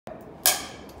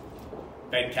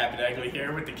Ben Caponegli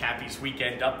here with the Cappies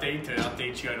Weekend Update to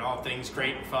update you on all things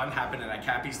great and fun happening at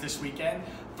Cappies this weekend.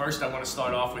 First, I want to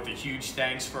start off with a huge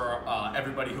thanks for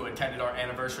everybody who attended our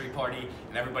anniversary party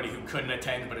and everybody who couldn't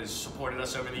attend but has supported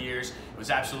us over the years. It was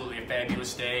absolutely a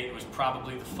fabulous day. It was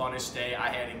probably the funnest day I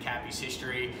had in Cappies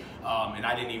history, and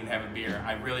I didn't even have a beer.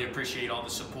 I really appreciate all the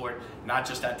support, not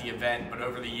just at the event, but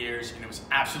over the years, and it was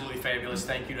absolutely fabulous.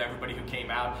 Thank you to everybody who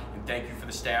came out, and thank you for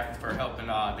the staff for helping,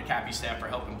 the Cappies staff for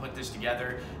helping put this together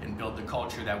and build the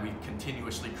culture that we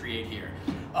continuously create here.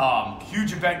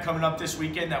 Huge event coming up this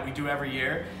weekend that we do every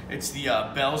year. It's the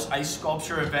Bell's Ice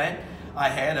Sculpture event. I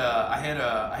had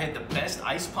the best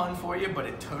ice pun for you, but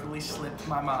it totally slipped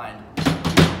my mind.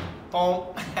 Boom.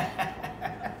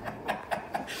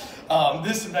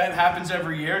 This event happens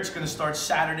every year. It's going to start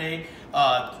Saturday,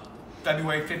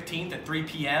 February 15th at 3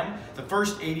 p.m. The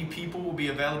first 80 people will be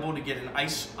available to get an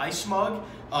ice mug.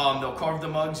 They'll carve the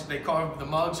mugs. They carve the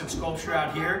mugs and sculpture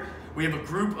out here. We have a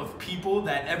group of people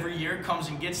that every year comes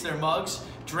and gets their mugs,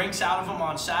 drinks out of them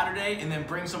on Saturday, and then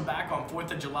brings them back on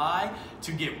 4th of July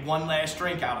to get one last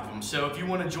drink out of them. So if you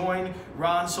want to join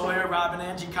Ron Sawyer, Robin,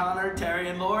 Angie Connor, Terry,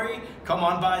 and Lori, come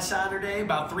on by Saturday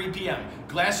about 3 p.m.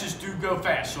 Glasses do go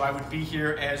fast, so I would be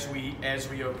here as we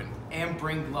open. And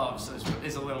bring gloves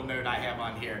is a little note I have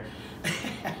on here.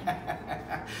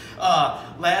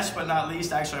 Last but not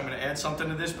least, actually I'm going to add something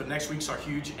to this, but next week's our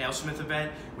huge AleSmith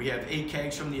event. We have 8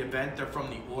 kegs from the event. They're from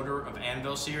the Order of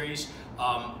Anvil series.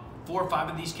 4 or 5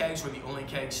 of these kegs were the only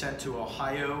kegs sent to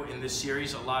Ohio in this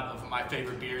series. A lot of my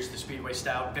favorite beers, the Speedway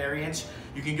Stout variants.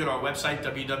 You can go to our website,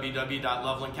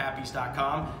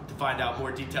 www.lovelandcappies.com, to find out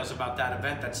more details about that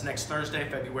event. That's next Thursday,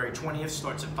 February 20th,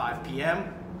 starts at 5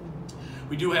 p.m.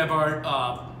 We do have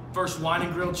our first wine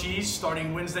and grilled cheese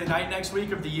starting Wednesday night next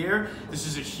week of the year. This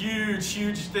is a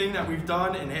huge thing that we've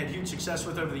done and had huge success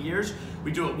with over the years.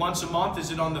 We do it once a month.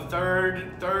 Is it on the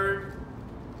third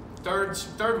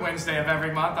Wednesday of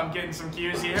every month? I'm getting some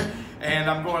cues here, and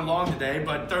I'm going long today,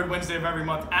 but third Wednesday of every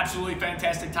month. Absolutely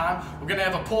fantastic time. We're gonna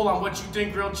have a poll on what you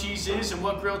think grilled cheese is and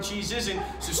what grilled cheese isn't,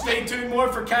 so stay tuned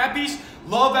more for Cappies.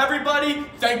 Love everybody.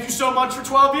 Thank you so much for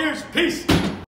 12 years. Peace.